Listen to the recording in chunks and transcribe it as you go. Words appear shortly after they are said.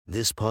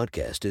This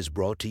podcast is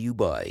brought to you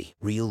by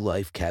Real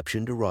Life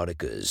Captioned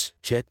Eroticas.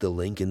 Check the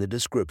link in the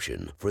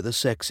description for the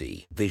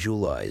sexy,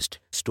 visualized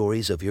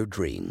stories of your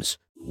dreams.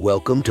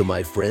 Welcome to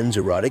my Friends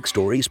Erotic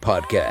Stories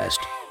podcast,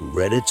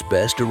 Reddit's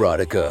Best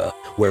Erotica,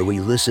 where we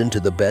listen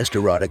to the best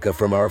erotica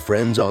from our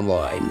friends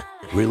online.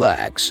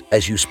 Relax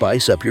as you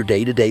spice up your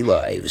day-to-day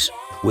lives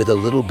with a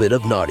little bit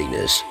of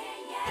naughtiness.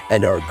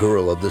 And our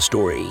girl of the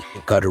story,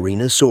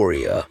 Katerina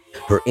Soria.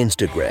 Her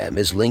Instagram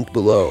is linked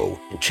below.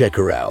 Check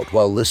her out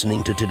while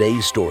listening to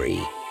today's story.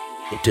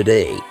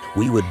 Today,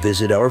 we would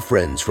visit our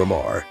friends from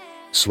r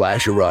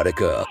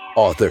 /erotica.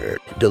 Author,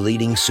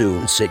 Deleting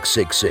Soon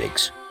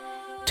 666,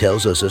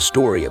 tells us a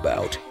story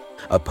about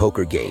a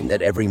poker game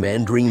that every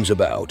man dreams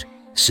about.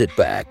 Sit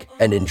back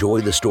and enjoy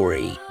the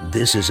story.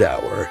 This is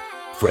our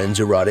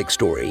Friends Erotic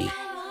Story.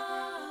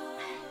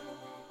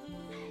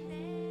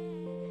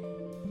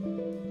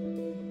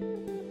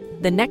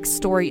 The next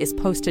story is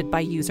posted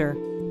by user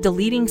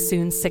Deleting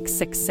Soon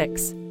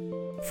 666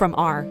 from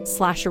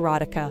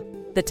r/erotica.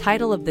 The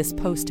title of this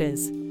post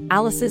is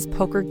Alice's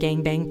Poker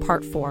Gangbang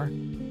Part 4.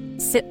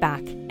 Sit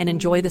back and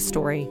enjoy the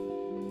story.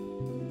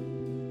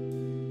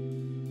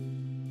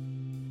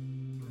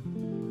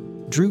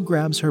 Drew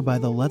grabs her by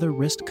the leather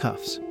wrist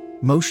cuffs,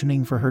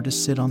 motioning for her to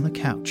sit on the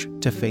couch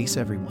to face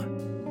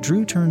everyone.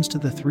 Drew turns to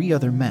the three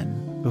other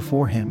men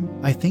before him.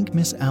 I think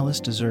Miss Alice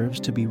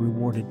deserves to be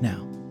rewarded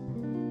now.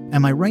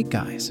 Am I right,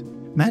 guys?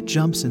 Matt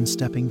jumps in,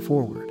 stepping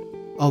forward.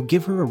 I'll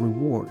give her a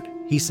reward,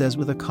 he says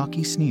with a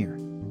cocky sneer.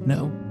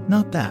 No,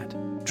 not that,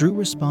 Drew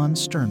responds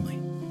sternly.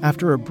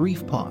 After a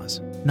brief pause,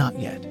 not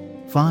yet.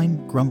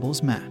 Fine,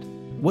 grumbles Matt.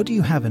 What do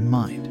you have in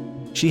mind?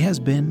 She has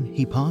been,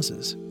 he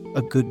pauses,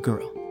 a good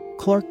girl.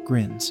 Clark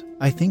grins.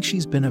 I think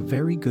she's been a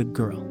very good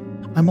girl.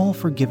 I'm all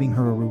for giving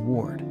her a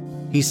reward,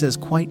 he says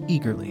quite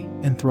eagerly,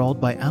 enthralled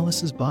by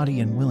Alice's body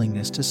and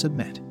willingness to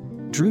submit.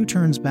 Drew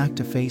turns back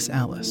to face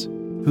Alice,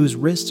 whose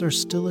wrists are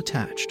still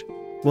attached.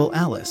 Well,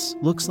 Alice,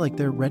 looks like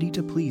they're ready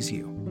to please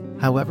you.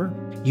 However,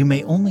 you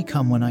may only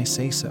come when I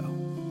say so.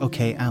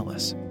 Okay,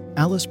 Alice.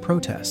 Alice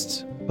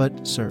protests,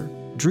 but, sir,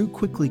 Drew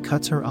quickly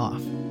cuts her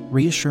off,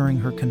 reassuring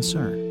her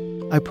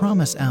concern. I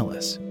promise,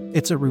 Alice,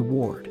 it's a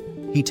reward.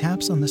 He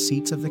taps on the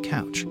seats of the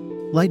couch.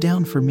 Lie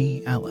down for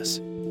me,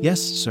 Alice.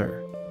 Yes,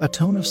 sir. A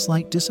tone of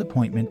slight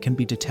disappointment can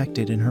be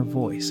detected in her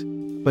voice,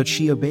 but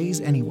she obeys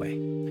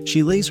anyway.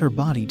 She lays her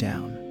body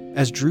down,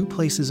 as Drew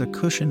places a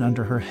cushion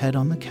under her head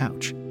on the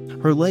couch.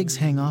 Her legs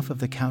hang off of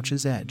the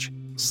couch's edge,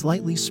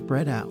 slightly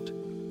spread out.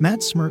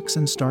 Matt smirks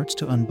and starts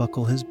to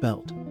unbuckle his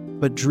belt,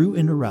 but Drew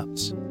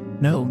interrupts.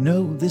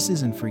 No, this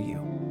isn't for you.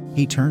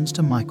 He turns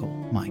to Michael.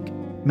 Mike.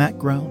 Matt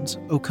groans.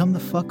 Oh, come the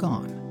fuck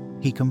on,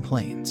 he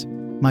complains.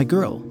 My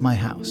girl, my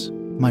house,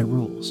 my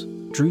rules.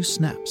 Drew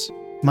snaps.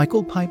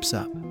 Michael pipes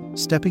up,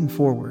 stepping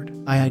forward.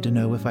 I don't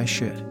know if I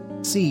should.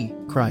 See,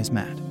 cries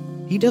Matt.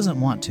 He doesn't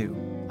want to.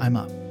 I'm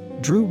up.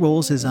 Drew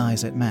rolls his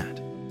eyes at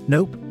Matt.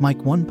 Nope,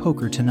 Mike won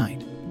poker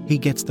tonight. He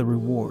gets the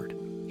reward.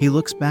 He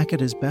looks back at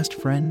his best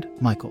friend,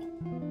 Michael.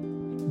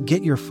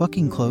 Get your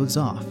fucking clothes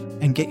off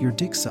and get your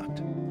dick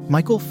sucked.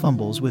 Michael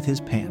fumbles with his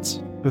pants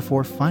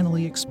before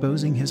finally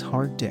exposing his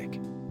hard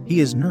dick. He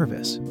is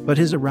nervous, but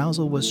his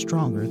arousal was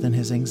stronger than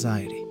his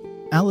anxiety.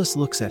 Alice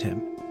looks at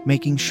him,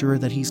 making sure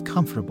that he's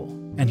comfortable,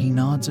 and he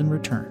nods in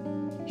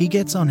return. He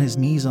gets on his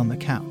knees on the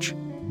couch,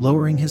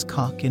 lowering his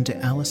cock into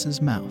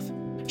Alice's mouth.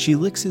 She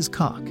licks his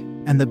cock,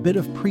 and the bit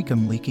of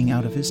precum leaking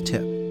out of his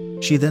tip.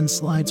 She then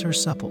slides her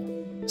supple,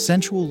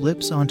 sensual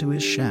lips onto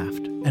his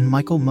shaft, and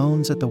Michael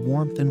moans at the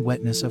warmth and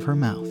wetness of her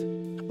mouth.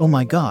 Oh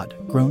my God,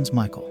 groans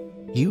Michael.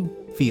 You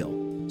feel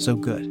so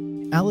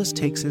good. Alice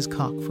takes his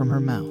cock from her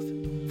mouth,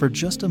 for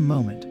just a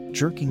moment,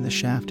 jerking the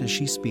shaft as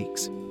she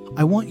speaks.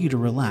 I want you to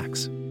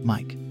relax,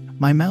 Mike.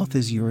 My mouth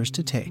is yours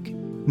to take.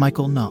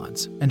 Michael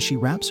nods, and she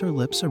wraps her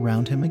lips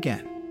around him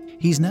again.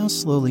 He's now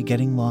slowly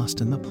getting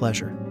lost in the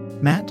pleasure.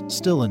 Matt,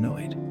 still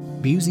annoyed,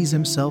 busies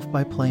himself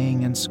by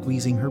playing and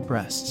squeezing her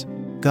breasts.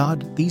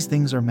 God, these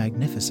things are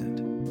magnificent.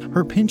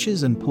 Her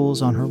pinches and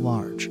pulls on her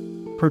large,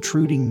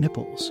 protruding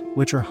nipples,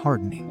 which are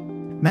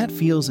hardening. Matt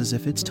feels as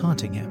if it's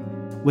taunting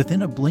him.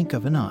 Within a blink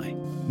of an eye,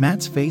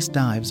 Matt's face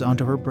dives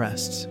onto her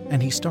breasts,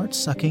 and he starts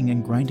sucking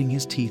and grinding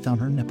his teeth on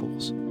her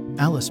nipples.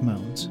 Alice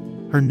moans.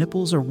 Her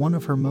nipples are one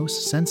of her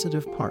most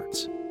sensitive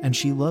parts, and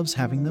she loves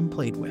having them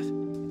played with.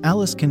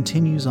 Alice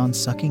continues on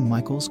sucking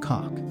Michael's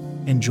cock,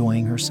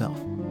 enjoying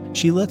herself.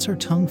 She lets her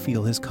tongue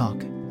feel his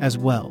cock, as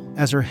well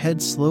as her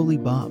head slowly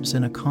bobs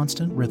in a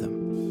constant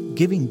rhythm.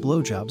 Giving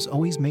blowjobs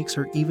always makes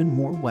her even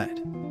more wet,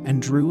 and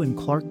Drew and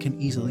Clark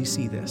can easily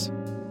see this,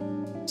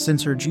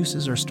 since her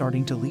juices are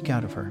starting to leak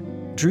out of her.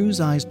 Drew's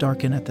eyes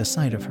darken at the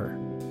sight of her,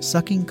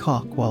 sucking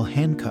cock while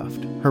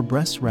handcuffed, her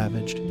breasts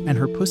ravaged, and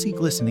her pussy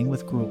glistening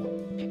with gruel.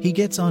 He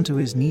gets onto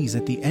his knees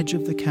at the edge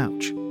of the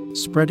couch,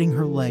 spreading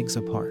her legs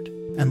apart,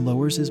 and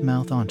lowers his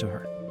mouth onto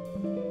her,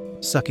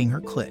 sucking her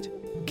clit.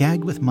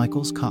 Gagged with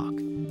Michael's cock,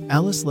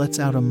 Alice lets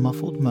out a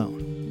muffled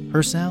moan.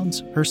 Her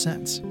sounds, her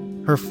scents,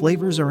 her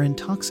flavors are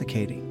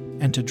intoxicating,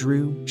 and to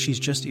Drew, she's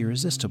just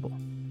irresistible.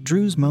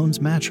 Drew's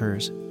moans match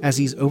hers as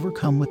he's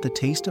overcome with the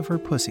taste of her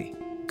pussy.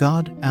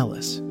 God,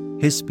 Alice.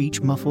 His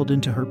speech muffled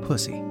into her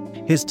pussy.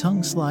 His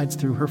tongue slides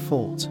through her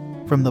folds,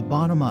 from the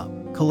bottom up,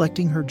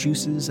 collecting her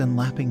juices and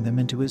lapping them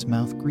into his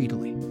mouth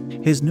greedily.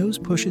 His nose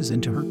pushes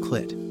into her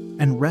clit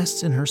and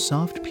rests in her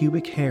soft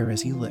pubic hair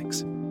as he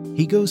licks.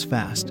 He goes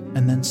fast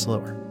and then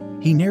slower.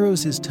 He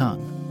narrows his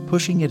tongue,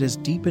 pushing it as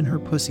deep in her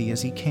pussy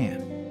as he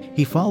can.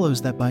 He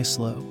follows that by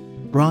slow,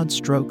 broad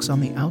strokes on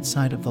the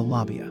outside of the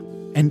labia,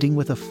 ending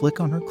with a flick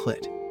on her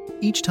clit.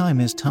 Each time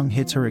his tongue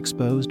hits her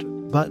exposed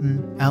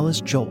button, Alice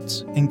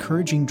jolts,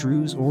 encouraging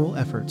Drew's oral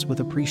efforts with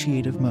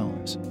appreciative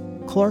moans.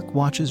 Clark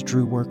watches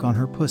Drew work on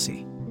her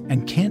pussy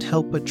and can't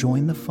help but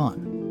join the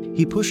fun.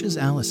 He pushes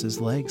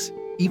Alice's legs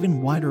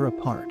even wider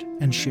apart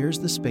and shares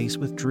the space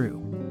with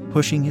Drew,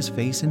 pushing his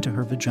face into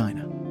her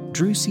vagina.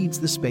 Drew cedes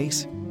the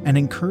space and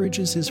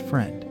encourages his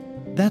friend.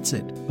 That's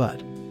it,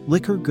 bud.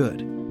 Lick her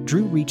good.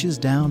 Drew reaches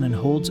down and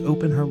holds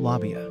open her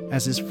labia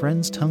as his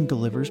friend's tongue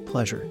delivers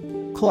pleasure.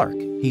 Clark,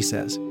 he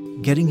says,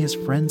 getting his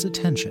friend's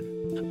attention.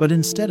 But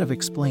instead of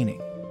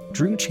explaining,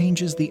 Drew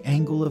changes the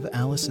angle of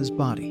Alice's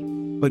body,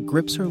 but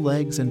grips her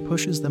legs and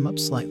pushes them up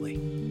slightly,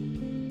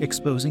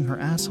 exposing her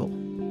asshole.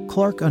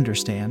 Clark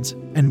understands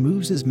and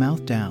moves his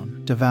mouth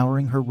down,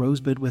 devouring her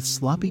rosebud with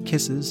sloppy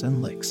kisses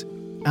and licks.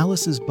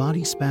 Alice's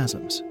body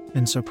spasms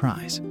in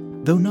surprise.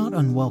 Though not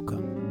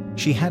unwelcome,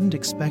 she hadn't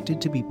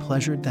expected to be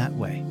pleasured that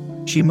way.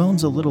 She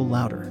moans a little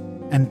louder,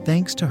 and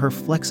thanks to her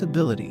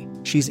flexibility,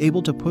 she's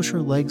able to push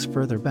her legs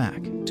further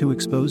back to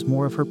expose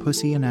more of her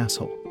pussy and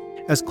asshole.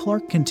 As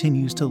Clark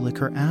continues to lick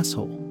her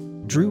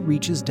asshole, Drew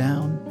reaches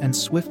down and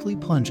swiftly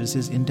plunges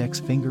his index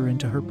finger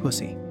into her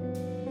pussy,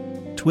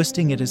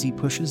 twisting it as he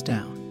pushes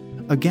down.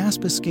 A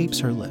gasp escapes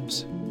her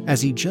lips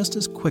as he just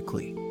as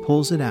quickly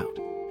pulls it out.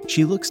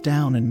 She looks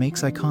down and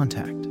makes eye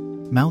contact,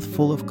 mouth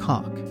full of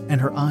cock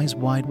and her eyes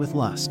wide with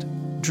lust.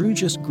 Drew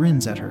just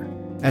grins at her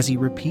as he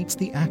repeats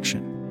the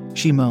action.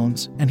 She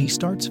moans and he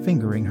starts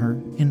fingering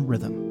her in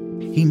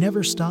rhythm. He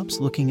never stops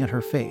looking at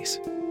her face,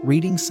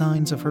 reading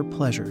signs of her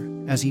pleasure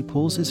as he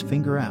pulls his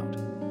finger out,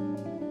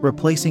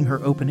 replacing her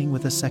opening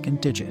with a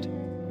second digit.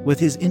 With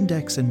his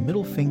index and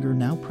middle finger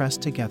now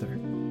pressed together,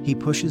 he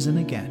pushes in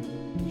again.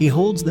 He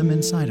holds them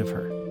inside of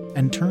her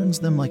and turns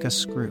them like a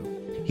screw.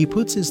 He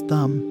puts his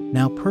thumb,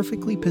 now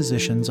perfectly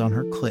positions on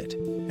her clit,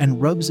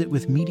 and rubs it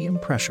with medium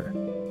pressure.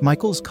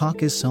 Michael's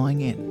cock is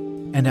sawing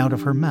in and out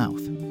of her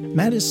mouth.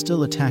 Matt is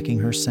still attacking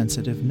her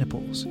sensitive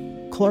nipples.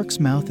 Clark's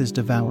mouth is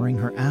devouring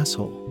her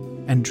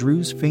asshole, and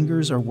Drew's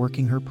fingers are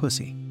working her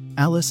pussy.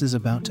 Alice is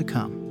about to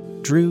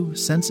come. Drew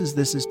senses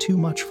this is too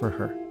much for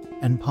her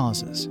and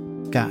pauses.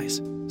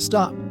 Guys,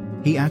 stop.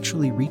 He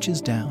actually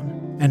reaches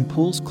down and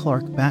pulls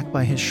Clark back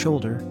by his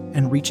shoulder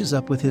and reaches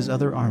up with his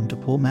other arm to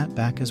pull Matt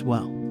back as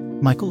well.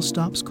 Michael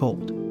stops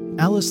cold.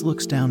 Alice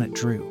looks down at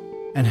Drew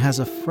and has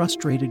a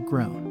frustrated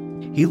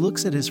groan. He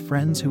looks at his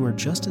friends who are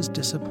just as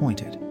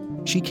disappointed.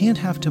 She can't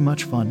have too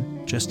much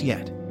fun just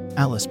yet.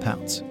 Alice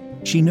pouts.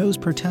 She knows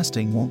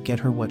protesting won't get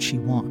her what she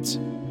wants.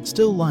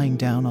 Still lying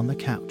down on the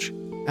couch,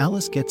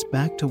 Alice gets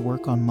back to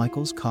work on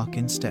Michael's cock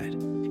instead.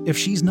 If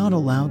she's not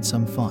allowed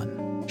some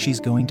fun, she's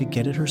going to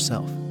get it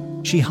herself.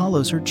 She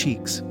hollows her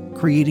cheeks,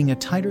 creating a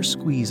tighter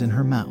squeeze in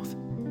her mouth.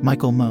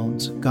 Michael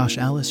moans, "Gosh,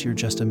 Alice, you're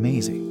just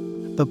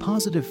amazing." The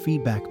positive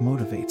feedback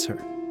motivates her,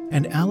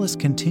 and Alice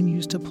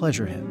continues to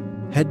pleasure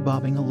him, head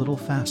bobbing a little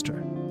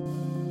faster,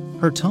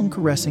 her tongue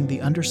caressing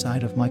the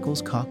underside of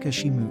Michael's cock as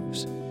she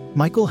moves.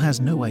 Michael has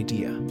no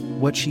idea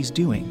what she's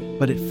doing,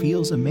 but it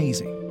feels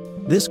amazing.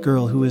 This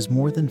girl, who is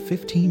more than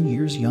 15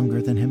 years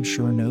younger than him,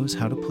 sure knows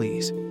how to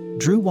please.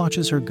 Drew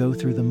watches her go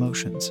through the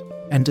motions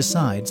and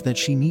decides that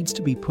she needs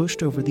to be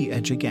pushed over the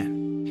edge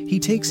again. He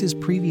takes his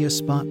previous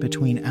spot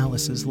between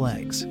Alice's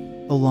legs,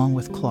 along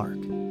with Clark.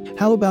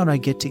 "How about I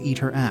get to eat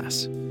her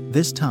ass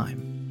this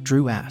time?"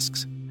 Drew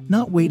asks,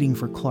 not waiting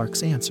for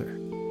Clark's answer.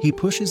 He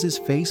pushes his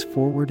face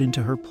forward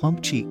into her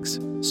plump cheeks,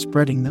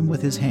 spreading them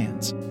with his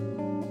hands,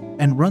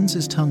 and runs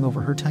his tongue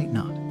over her tight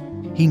knot.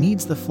 He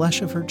kneads the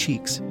flesh of her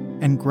cheeks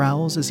and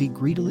growls as he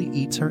greedily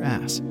eats her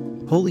ass.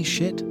 "Holy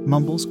shit,"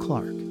 mumbles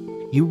Clark.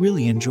 "You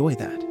really enjoy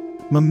that?"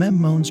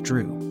 Moans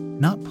Drew,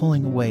 not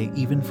pulling away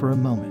even for a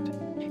moment.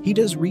 He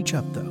does reach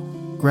up though,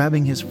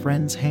 grabbing his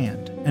friend's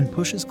hand and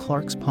pushes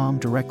Clark's palm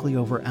directly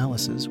over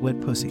Alice's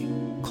wet pussy.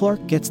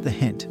 Clark gets the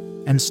hint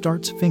and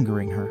starts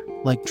fingering her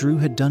like Drew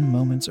had done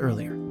moments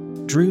earlier.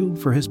 Drew,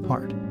 for his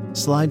part,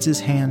 slides his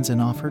hands in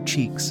off her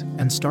cheeks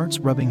and starts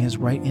rubbing his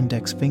right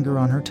index finger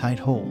on her tight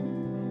hole,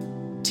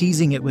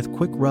 teasing it with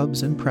quick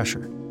rubs and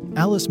pressure.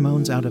 Alice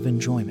moans out of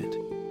enjoyment,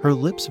 her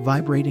lips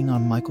vibrating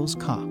on Michael's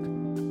cock.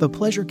 The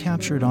pleasure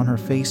captured on her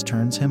face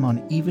turns him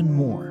on even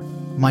more.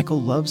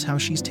 Michael loves how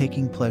she's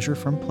taking pleasure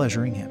from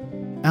pleasuring him.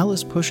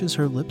 Alice pushes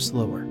her lips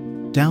lower,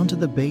 down to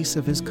the base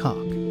of his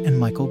cock, and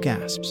Michael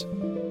gasps.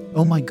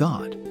 "Oh my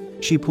God."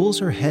 She pulls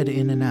her head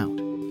in and out,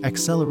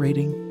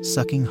 accelerating,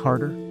 sucking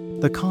harder.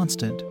 The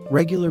constant,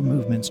 regular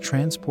movements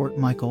transport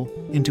Michael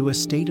into a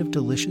state of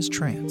delicious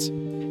trance.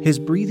 His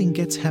breathing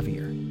gets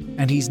heavier,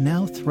 and he's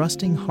now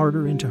thrusting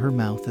harder into her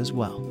mouth as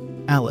well.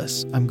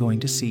 Alice, I'm going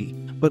to see.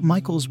 But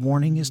Michael's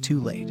warning is too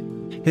late.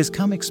 His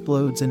cum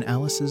explodes in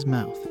Alice's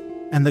mouth,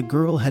 and the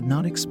girl had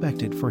not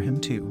expected for him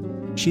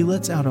to. She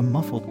lets out a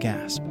muffled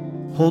gasp,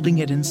 holding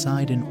it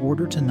inside in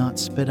order to not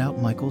spit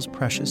out Michael's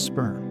precious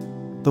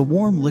sperm. The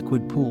warm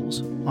liquid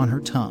pools on her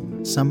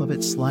tongue, some of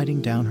it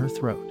sliding down her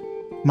throat.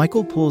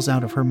 Michael pulls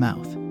out of her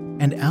mouth,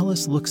 and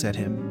Alice looks at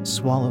him,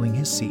 swallowing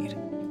his seed.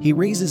 He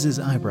raises his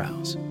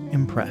eyebrows,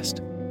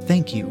 impressed.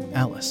 Thank you,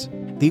 Alice.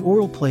 The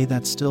oral play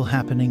that's still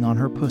happening on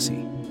her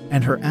pussy,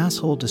 and her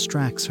asshole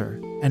distracts her,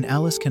 and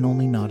Alice can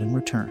only nod in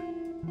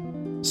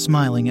return,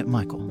 smiling at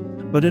Michael.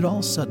 But it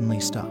all suddenly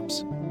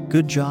stops.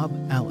 Good job,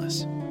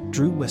 Alice,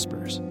 Drew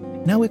whispers.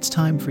 Now it's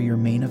time for your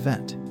main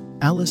event.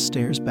 Alice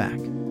stares back.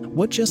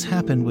 What just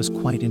happened was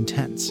quite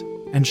intense,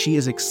 and she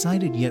is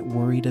excited yet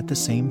worried at the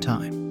same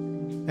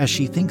time. As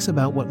she thinks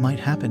about what might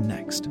happen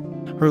next,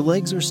 her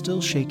legs are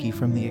still shaky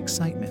from the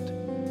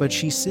excitement, but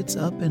she sits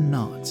up and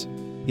nods.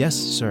 Yes,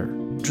 sir.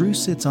 Drew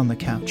sits on the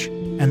couch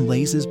and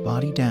lays his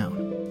body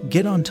down.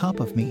 Get on top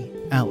of me,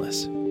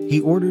 Alice, he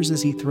orders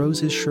as he throws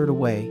his shirt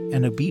away,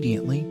 and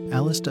obediently,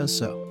 Alice does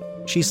so.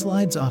 She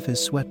slides off his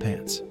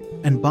sweatpants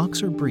and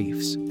boxer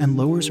briefs and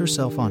lowers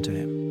herself onto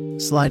him,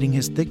 sliding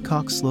his thick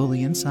cock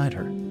slowly inside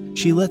her.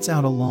 She lets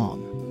out a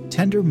long,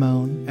 tender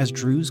moan as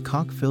Drew's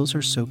cock fills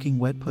her soaking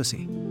wet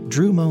pussy.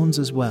 Drew moans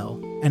as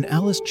well, and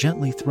Alice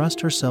gently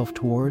thrusts herself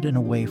toward and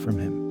away from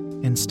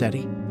him, in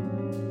steady,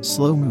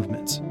 slow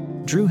movements.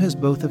 Drew has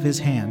both of his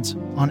hands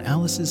on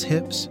Alice's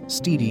hips,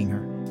 steadying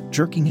her,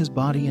 jerking his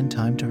body in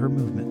time to her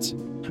movements.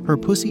 Her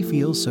pussy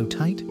feels so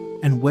tight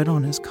and wet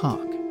on his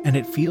cock, and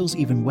it feels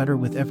even wetter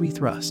with every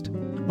thrust.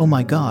 Oh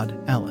my God,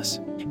 Alice,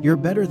 you're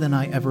better than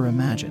I ever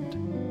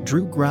imagined.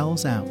 Drew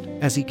growls out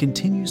as he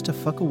continues to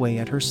fuck away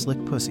at her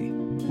slick pussy.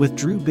 With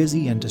Drew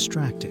busy and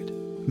distracted,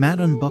 Matt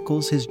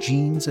unbuckles his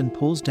jeans and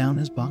pulls down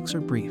his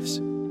boxer briefs.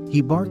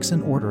 He barks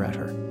an order at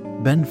her.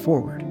 Bend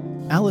forward.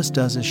 Alice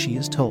does as she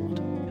is told.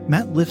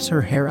 Matt lifts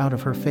her hair out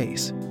of her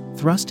face,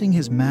 thrusting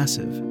his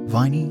massive,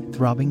 viney,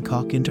 throbbing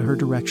cock into her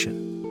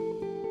direction.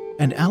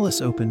 And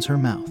Alice opens her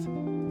mouth,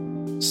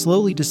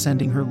 slowly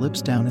descending her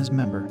lips down his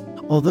member.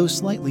 Although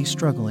slightly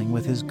struggling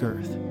with his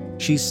girth,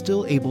 she's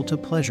still able to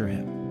pleasure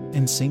him,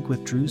 in sync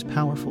with Drew's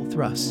powerful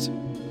thrusts.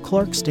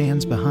 Clark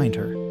stands behind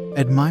her,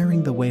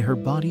 admiring the way her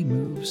body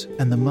moves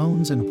and the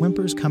moans and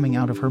whimpers coming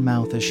out of her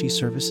mouth as she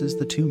services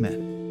the two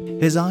men.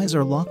 His eyes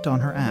are locked on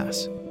her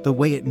ass. The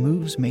way it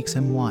moves makes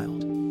him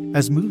wild.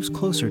 As moves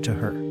closer to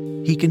her,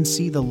 he can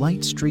see the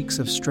light streaks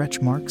of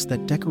stretch marks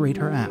that decorate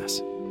her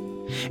ass,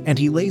 and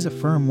he lays a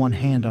firm one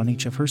hand on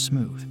each of her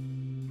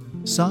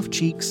smooth, soft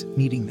cheeks,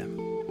 kneading them.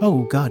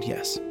 Oh God,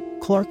 yes.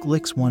 Clark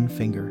licks one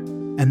finger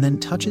and then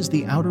touches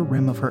the outer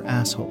rim of her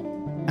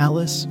asshole.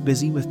 Alice,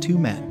 busy with two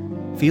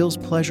men, feels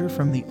pleasure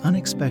from the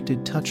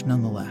unexpected touch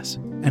nonetheless,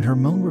 and her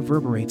moan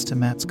reverberates to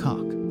Matt's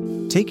cock.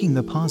 Taking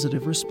the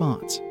positive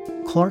response,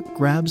 Clark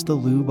grabs the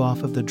lube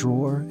off of the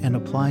drawer and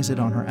applies it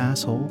on her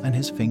asshole and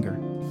his finger.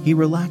 He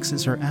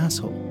relaxes her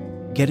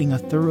asshole, getting a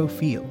thorough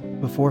feel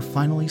before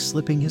finally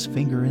slipping his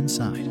finger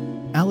inside.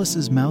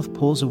 Alice's mouth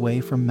pulls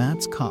away from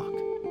Matt's cock,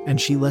 and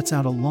she lets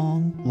out a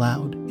long,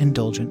 loud,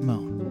 indulgent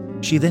moan.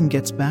 She then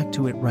gets back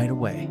to it right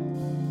away.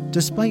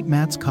 Despite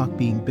Matt's cock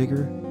being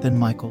bigger than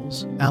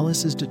Michael's,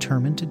 Alice is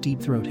determined to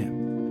deep-throat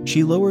him.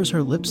 She lowers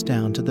her lips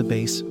down to the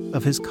base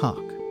of his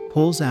cock,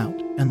 pulls out,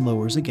 and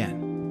lowers again,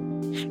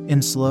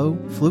 in slow,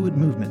 fluid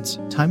movements,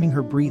 timing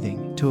her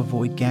breathing to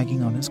avoid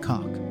gagging on his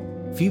cock.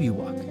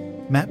 Phew-walk.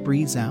 Matt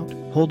breathes out,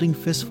 holding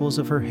fistfuls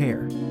of her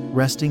hair,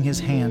 resting his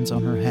hands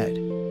on her head.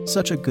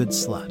 Such a good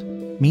slut.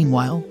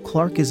 Meanwhile,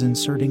 Clark is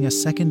inserting a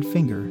second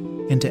finger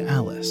into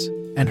Alice,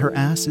 and her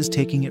ass is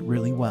taking it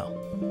really well.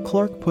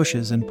 Clark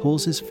pushes and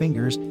pulls his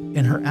fingers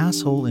in her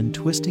asshole in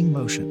twisting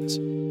motions.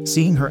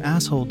 Seeing her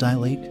asshole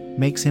dilate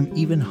makes him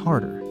even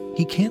harder.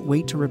 He can't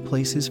wait to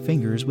replace his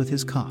fingers with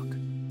his cock.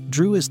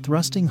 Drew is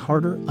thrusting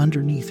harder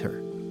underneath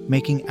her,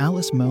 making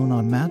Alice moan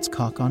on Matt's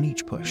cock on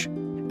each push.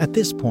 At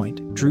this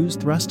point, Drew's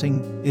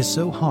thrusting is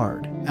so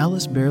hard,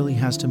 Alice barely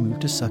has to move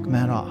to suck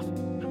Matt off.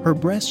 Her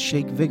breasts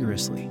shake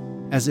vigorously,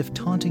 as if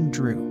taunting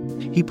Drew.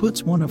 He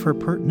puts one of her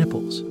pert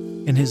nipples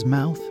in his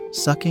mouth,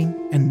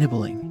 sucking and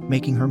nibbling,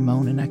 making her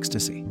moan in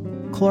ecstasy.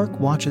 Clark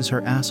watches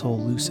her asshole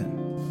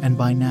loosen, and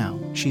by now,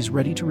 she's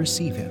ready to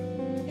receive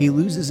him. He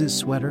loses his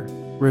sweater,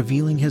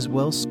 revealing his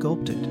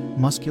well-sculpted,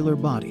 muscular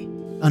body,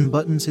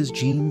 unbuttons his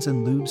jeans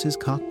and lubes his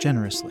cock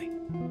generously,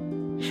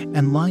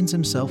 and lines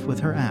himself with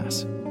her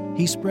ass.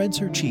 He spreads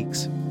her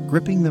cheeks,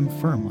 gripping them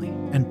firmly,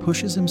 and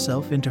pushes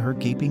himself into her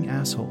gaping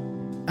asshole.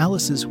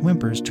 Alice's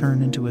whimpers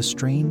turn into a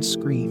strained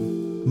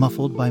scream,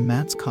 muffled by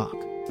Matt's cock.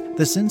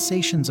 The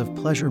sensations of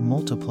pleasure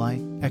multiply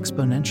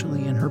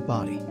exponentially in her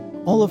body.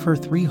 All of her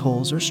 3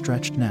 holes are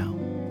stretched now,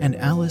 and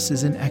Alice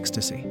is in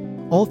ecstasy.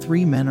 All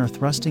 3 men are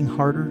thrusting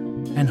harder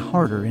and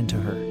harder into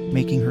her,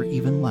 making her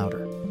even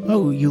louder.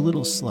 Oh, you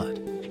little slut.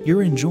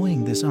 You're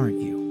enjoying this,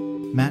 aren't you?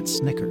 Matt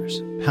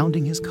snickers,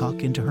 pounding his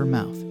cock into her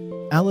mouth.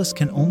 Alice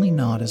can only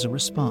nod as a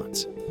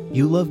response.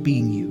 You love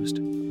being used.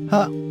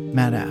 Huh?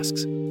 Matt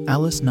asks.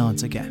 Alice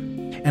nods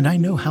again. And I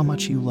know how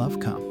much you love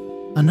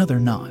cum. Another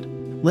nod.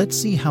 Let's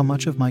see how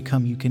much of my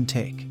cum you can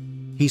take.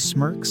 He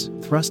smirks,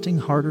 thrusting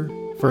harder,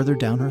 further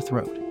down her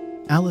throat.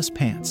 Alice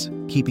pants,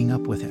 keeping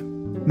up with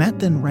him. Matt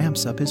then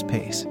ramps up his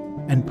pace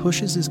and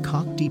pushes his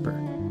cock deeper.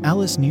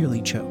 Alice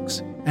nearly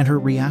chokes, and her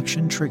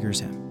reaction triggers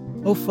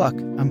him. Oh fuck,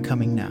 I'm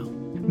coming now.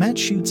 Matt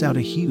shoots out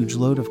a huge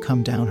load of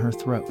cum down her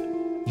throat,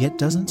 yet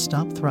doesn't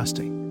stop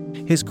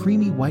thrusting. His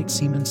creamy white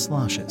semen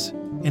sloshes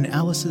in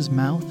Alice's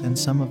mouth, and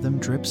some of them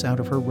drips out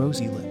of her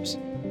rosy lips.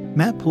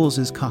 Matt pulls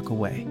his cock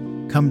away,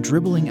 cum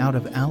dribbling out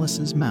of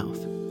Alice's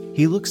mouth.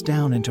 He looks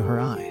down into her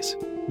eyes,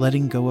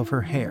 letting go of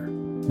her hair.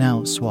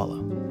 Now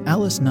swallow.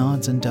 Alice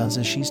nods and does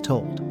as she's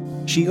told.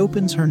 She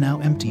opens her now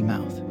empty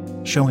mouth,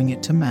 showing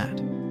it to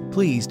Matt.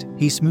 Pleased,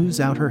 he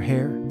smooths out her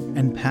hair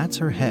and pats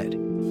her head.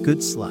 Good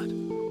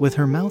slut. With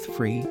her mouth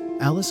free,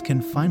 Alice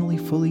can finally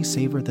fully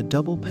savor the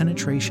double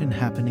penetration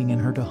happening in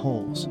her two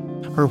holes.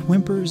 Her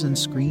whimpers and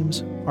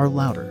screams are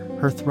louder,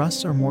 her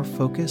thrusts are more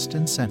focused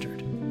and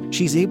centered.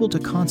 She's able to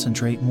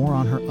concentrate more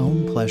on her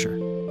own pleasure.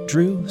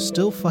 Drew,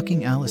 still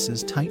fucking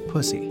Alice's tight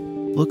pussy,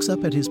 looks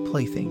up at his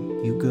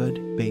plaything. You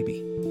good,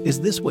 baby?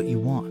 Is this what you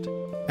want?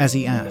 As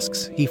he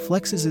asks, he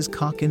flexes his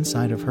cock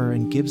inside of her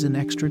and gives an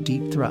extra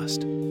deep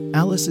thrust.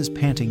 Alice is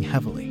panting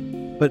heavily,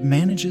 but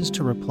manages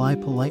to reply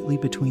politely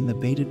between the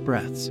bated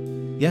breaths.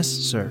 Yes,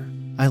 sir,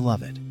 I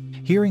love it.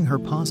 Hearing her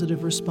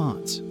positive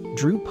response,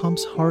 Drew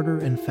pumps harder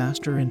and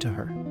faster into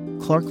her,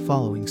 Clark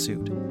following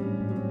suit,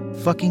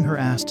 fucking her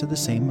ass to the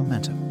same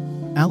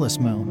momentum. Alice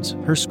moans,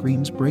 her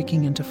screams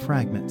breaking into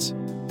fragments.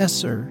 Yes,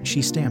 sir,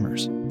 she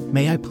stammers.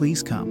 May I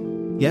please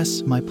come?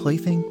 Yes, my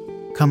plaything?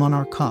 Come on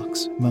our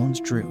cocks, moans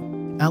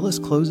Drew. Alice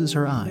closes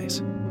her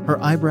eyes, her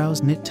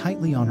eyebrows knit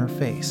tightly on her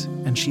face,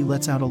 and she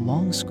lets out a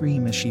long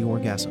scream as she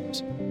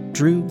orgasms.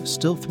 Drew,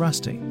 still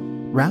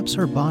thrusting, wraps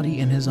her body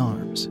in his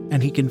arms,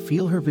 and he can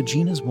feel her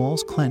vagina's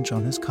walls clench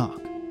on his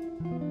cock.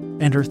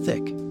 And her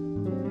thick,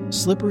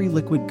 slippery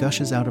liquid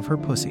gushes out of her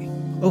pussy.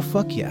 Oh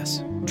fuck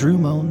yes, Drew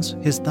moans,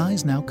 his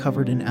thighs now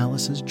covered in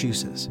Alice's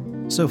juices.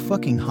 So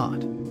fucking hot.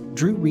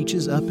 Drew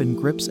reaches up and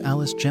grips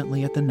Alice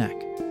gently at the neck,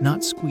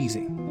 not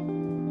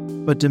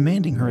squeezing, but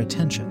demanding her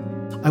attention.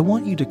 I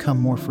want you to come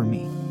more for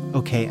me.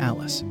 Okay,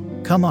 Alice.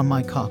 Come on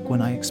my cock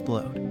when I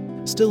explode.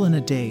 Still in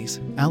a daze,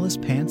 Alice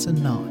pants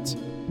and nods.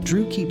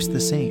 Drew keeps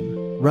the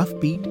same rough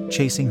beat,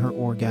 chasing her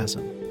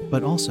orgasm,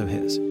 but also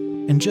his.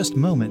 In just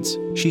moments,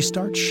 she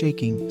starts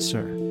shaking.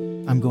 Sir,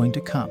 I'm going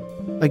to come.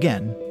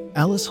 Again,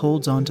 Alice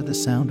holds on to the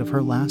sound of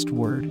her last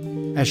word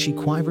as she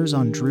quivers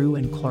on Drew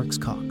and Clark's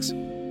cocks.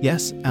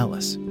 Yes,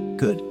 Alice.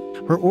 Good.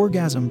 Her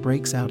orgasm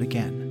breaks out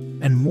again,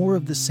 and more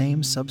of the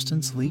same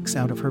substance leaks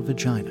out of her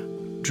vagina.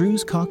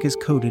 Drew's cock is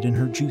coated in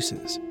her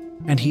juices,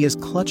 and he is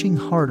clutching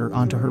harder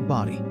onto her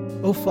body.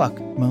 Oh fuck,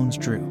 moans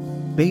Drew.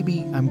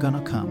 Baby, I'm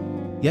gonna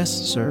come. Yes,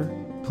 sir,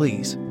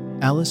 please.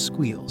 Alice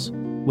squeals.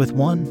 With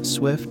one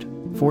swift,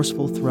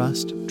 forceful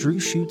thrust, Drew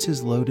shoots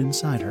his load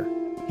inside her.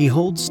 He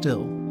holds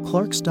still,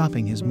 Clark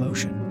stopping his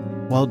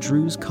motion, while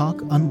Drew's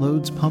cock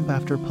unloads pump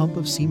after pump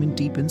of semen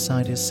deep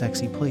inside his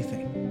sexy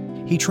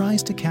plaything. He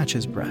tries to catch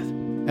his breath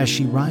as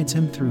she rides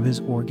him through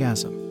his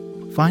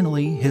orgasm.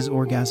 Finally, his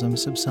orgasm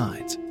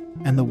subsides,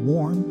 and the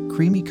warm,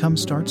 creamy cum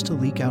starts to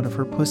leak out of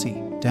her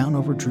pussy, down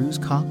over Drew's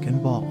cock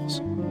and balls,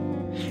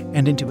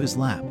 and into his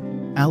lap.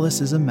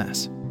 Alice is a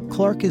mess.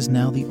 Clark is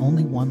now the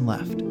only one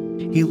left.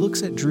 He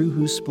looks at Drew,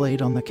 who's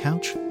splayed on the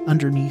couch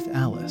underneath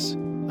Alice.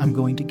 I'm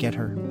going to get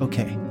her,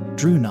 okay?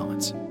 Drew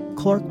nods.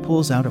 Clark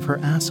pulls out of her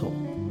asshole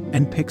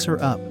and picks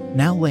her up,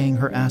 now laying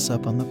her ass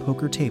up on the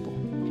poker table.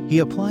 He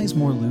applies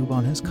more lube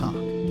on his cock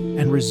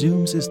and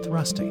resumes his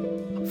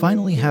thrusting,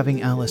 finally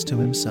having Alice to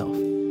himself.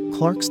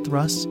 Clark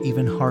thrusts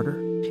even harder.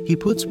 He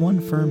puts one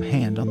firm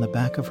hand on the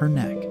back of her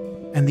neck,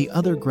 and the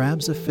other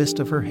grabs a fist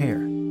of her hair,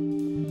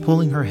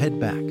 pulling her head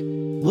back.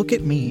 Look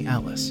at me,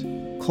 Alice.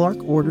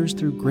 Clark orders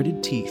through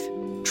gritted teeth,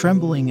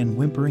 trembling and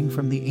whimpering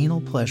from the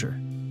anal pleasure.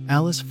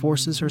 Alice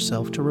forces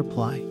herself to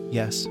reply,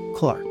 yes,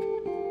 Clark.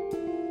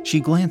 She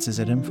glances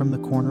at him from the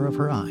corner of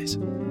her eyes.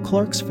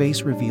 Clark's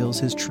face reveals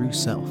his true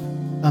self.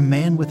 A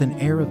man with an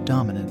air of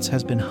dominance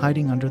has been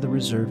hiding under the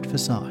reserved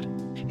facade.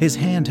 His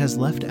hand has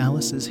left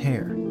Alice's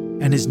hair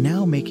and is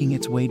now making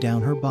its way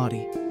down her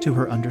body to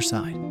her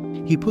underside.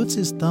 He puts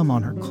his thumb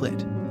on her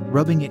clit,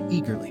 rubbing it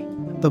eagerly.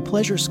 The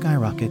pleasure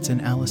skyrockets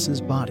in Alice's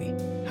body.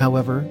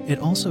 However, it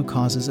also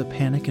causes a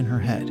panic in her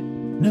head.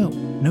 No,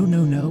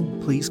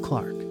 please,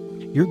 Clark.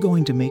 You're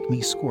going to make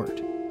me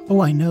squirt.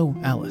 Oh, I know,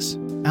 Alice.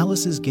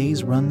 Alice's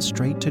gaze runs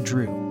straight to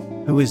Drew,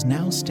 who is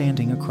now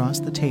standing across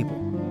the table,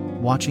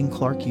 watching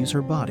Clark use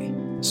her body.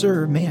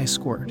 Sir, may I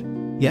squirt?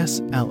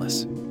 Yes,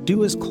 Alice.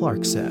 Do as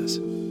Clark says.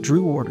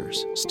 Drew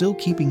orders, still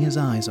keeping his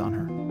eyes on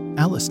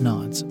her. Alice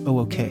nods. Oh,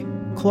 okay.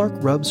 Clark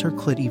rubs her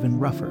clit even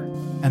rougher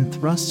and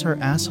thrusts her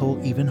asshole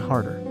even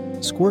harder.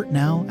 Squirt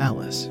now,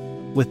 Alice.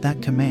 With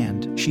that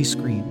command, she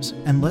screams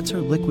and lets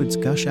her liquids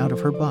gush out of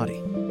her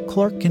body.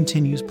 Clark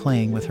continues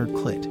playing with her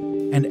clit,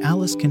 and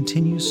Alice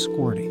continues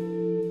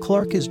squirting.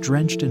 Clark is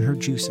drenched in her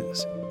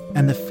juices,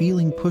 and the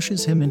feeling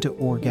pushes him into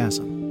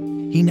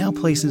orgasm. He now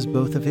places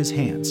both of his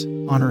hands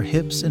on her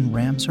hips and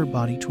rams her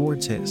body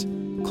towards his.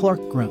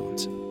 Clark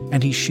groans,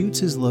 and he shoots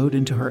his load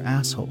into her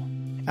asshole.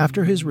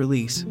 After his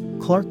release,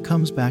 Clark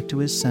comes back to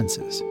his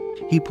senses.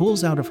 He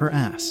pulls out of her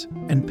ass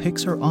and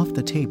picks her off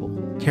the table,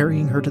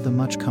 carrying her to the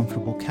much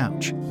comfortable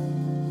couch.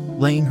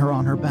 Laying her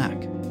on her back,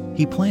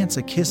 he plants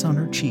a kiss on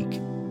her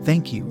cheek.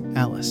 "Thank you,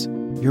 Alice.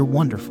 You're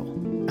wonderful."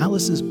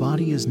 Alice's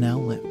body is now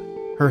limp.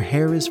 Her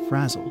hair is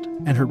frazzled,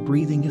 and her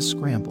breathing is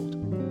scrambled.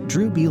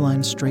 Drew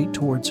beelines straight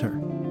towards her.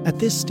 At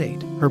this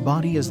state, her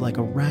body is like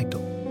a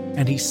ragdoll,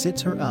 and he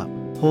sits her up,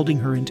 holding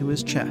her into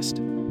his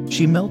chest.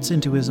 She melts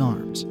into his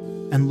arms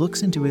and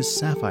looks into his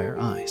sapphire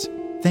eyes.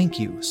 "Thank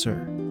you,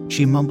 sir,"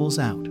 she mumbles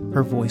out,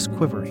 her voice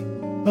quivering.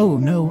 "Oh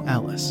no,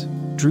 Alice."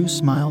 Drew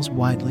smiles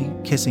widely,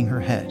 kissing her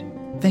head.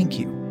 "Thank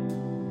you."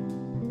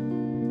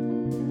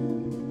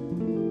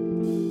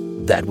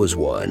 That was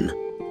one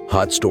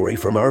hot story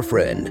from our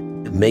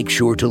friend. Make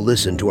sure to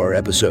listen to our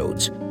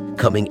episodes,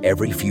 coming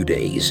every few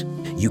days.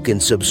 You can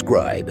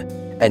subscribe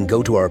and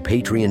go to our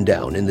Patreon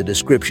down in the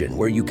description,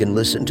 where you can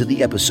listen to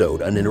the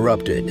episode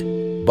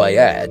uninterrupted by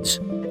ads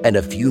and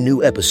a few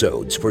new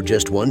episodes for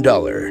just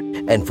 $1.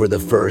 And for the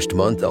first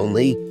month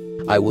only,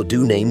 I will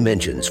do name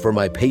mentions for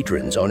my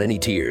patrons on any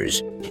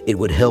tiers. It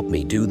would help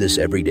me do this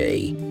every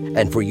day,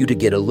 and for you to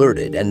get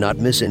alerted and not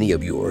miss any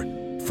of your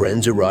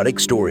friends' erotic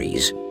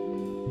stories.